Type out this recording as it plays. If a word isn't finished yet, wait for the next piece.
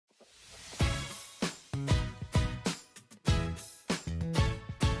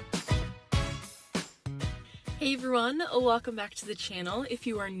Hey everyone, welcome back to the channel. If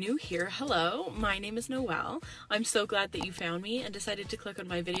you are new here, hello, my name is Noel. I'm so glad that you found me and decided to click on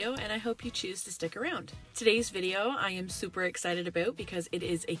my video, and I hope you choose to stick around. Today's video I am super excited about because it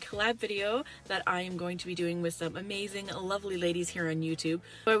is a collab video that I am going to be doing with some amazing, lovely ladies here on YouTube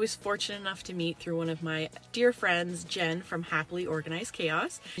who I was fortunate enough to meet through one of my dear friends, Jen from Happily Organized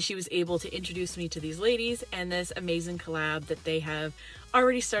Chaos. She was able to introduce me to these ladies and this amazing collab that they have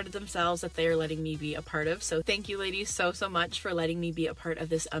already started themselves that they are letting me be a part of. So thank you ladies so much for letting me be a part of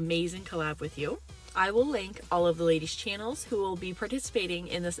this amazing collab with you. I will link all of the ladies' channels who will be participating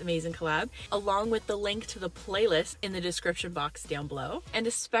in this amazing collab, along with the link to the playlist in the description box down below. And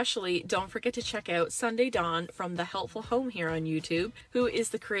especially don't forget to check out Sunday Dawn from The Helpful Home here on YouTube, who is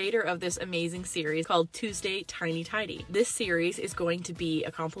the creator of this amazing series called Tuesday Tiny Tidy. This series is going to be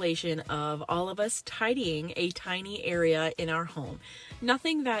a compilation of all of us tidying a tiny area in our home.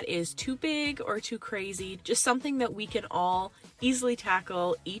 Nothing that is too big or too crazy, just something that we can all easily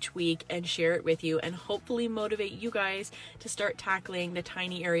tackle each week and share it with you, and hopefully motivate you guys to start tackling the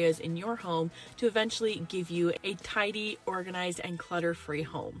tiny areas in your home to eventually give you a tidy, organized, and clutter-free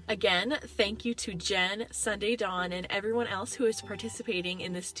home. Again, thank you to Jen, Sunday Dawn, and everyone else who is participating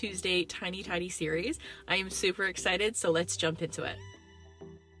in this Tuesday Tiny Tidy series. I am super excited, so let's jump into it.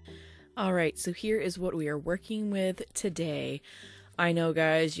 Alright, so here is what we are working with today. I know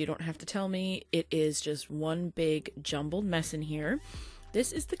guys, you don't have to tell me, it is just one big jumbled mess in here.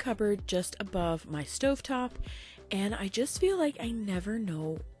 This is the cupboard just above my stovetop, and I just feel like I never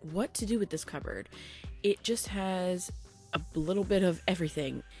know what to do with this cupboard. It just has a little bit of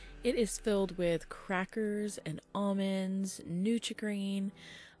everything. It is filled with crackers and almonds, Nutri-Grain,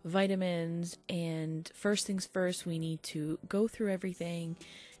 vitamins, and first things first, we need to go through everything,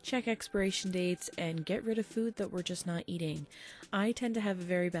 check expiration dates, and get rid of food that we're just not eating. I tend to have a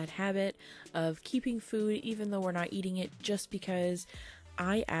very bad habit of keeping food even though we're not eating it, just because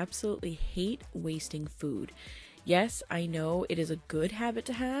I absolutely hate wasting food. Yes, I know it is a good habit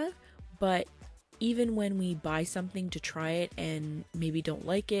to have, but even when we buy something to try it and maybe don't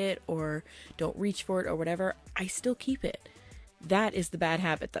like it or don't reach for it or whatever, I still keep it. That is the bad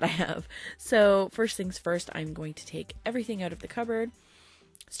habit that I have. So first things first, I'm going to take everything out of the cupboard,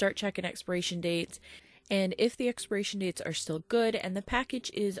 start checking expiration dates, and if the expiration dates are still good and the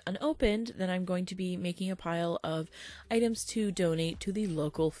package is unopened, then I'm going to be making a pile of items to donate to the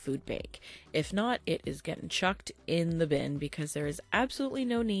local food bank. If not, it is getting chucked in the bin, because there is absolutely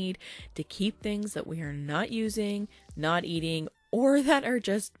no need to keep things that we are not using, not eating, or that are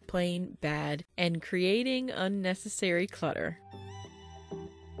just plain bad and creating unnecessary clutter.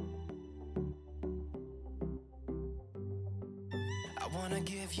 I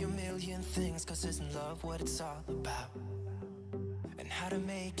give you a million things, cause isn't love what it's all about? And how to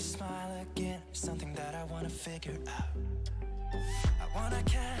make you smile again is something that I wanna figure out. I wanna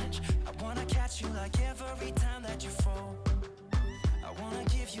catch you like every time that you fall. I wanna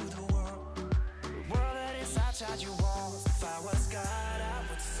give you the world that is outside your walls. If I was God, I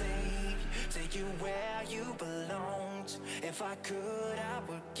would save you, take you where you belonged. If I could, I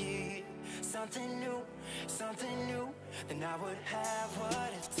would give something new, then I would have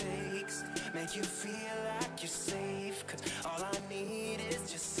what it takes. Make you feel like you're safe, cause all I need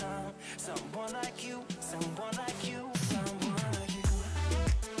is just someone like you, someone like you, someone like you.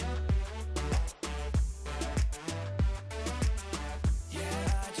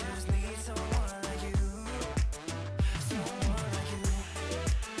 Yeah, I just need someone like you, someone like you.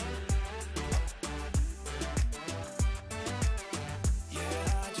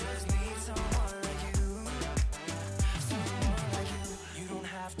 Yeah, I just need someone like you, someone like you. You don't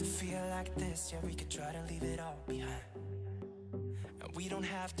have to feel like this, yeah, we could try to leave it all behind. And we don't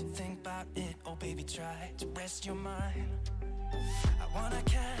have to think about it, oh baby, try to rest your mind. I wanna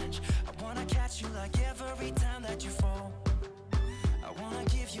catch you like every time that you fall. I wanna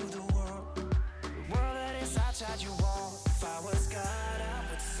give you the world that is outside your wall. If I was God,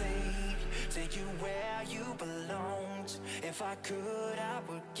 I would save you, take you where you belonged. If I could, I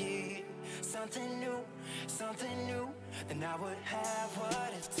would give something new, then I would have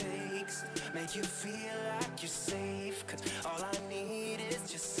what it takes. Make you feel like you're safe, cause all I need is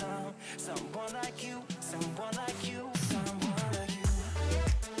just someone like you, someone like you, someone like you.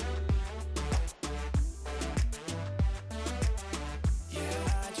 Yeah,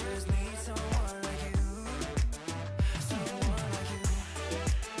 I just need someone like you, someone like you.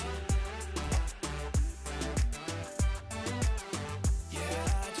 Yeah,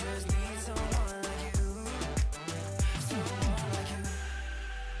 I just need someone like you, someone like you.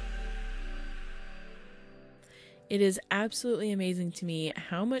 It is absolutely amazing to me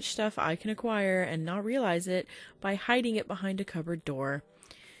how much stuff I can acquire and not realize it by hiding it behind a cupboard door.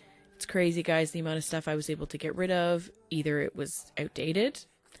 It's crazy, guys, the amount of stuff I was able to get rid of. Either it was outdated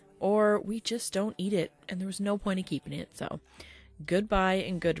or we just don't eat it and there was no point in keeping it. So goodbye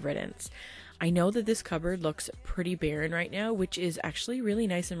and good riddance. I know that this cupboard looks pretty barren right now, which is actually really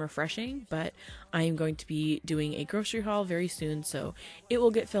nice and refreshing, but I am going to be doing a grocery haul very soon, so it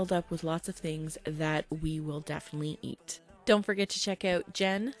will get filled up with lots of things that we will definitely eat. Don't forget to check out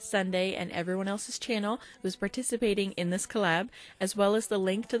Jen, Sunday, and everyone else's channel who's participating in this collab, as well as the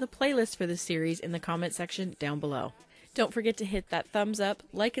link to the playlist for this series in the comment section down below. Don't forget to hit that thumbs up,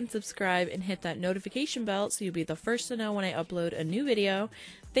 like and subscribe, and hit that notification bell so you'll be the first to know when I upload a new video.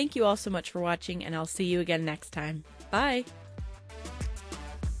 Thank you all so much for watching, and I'll see you again next time. Bye!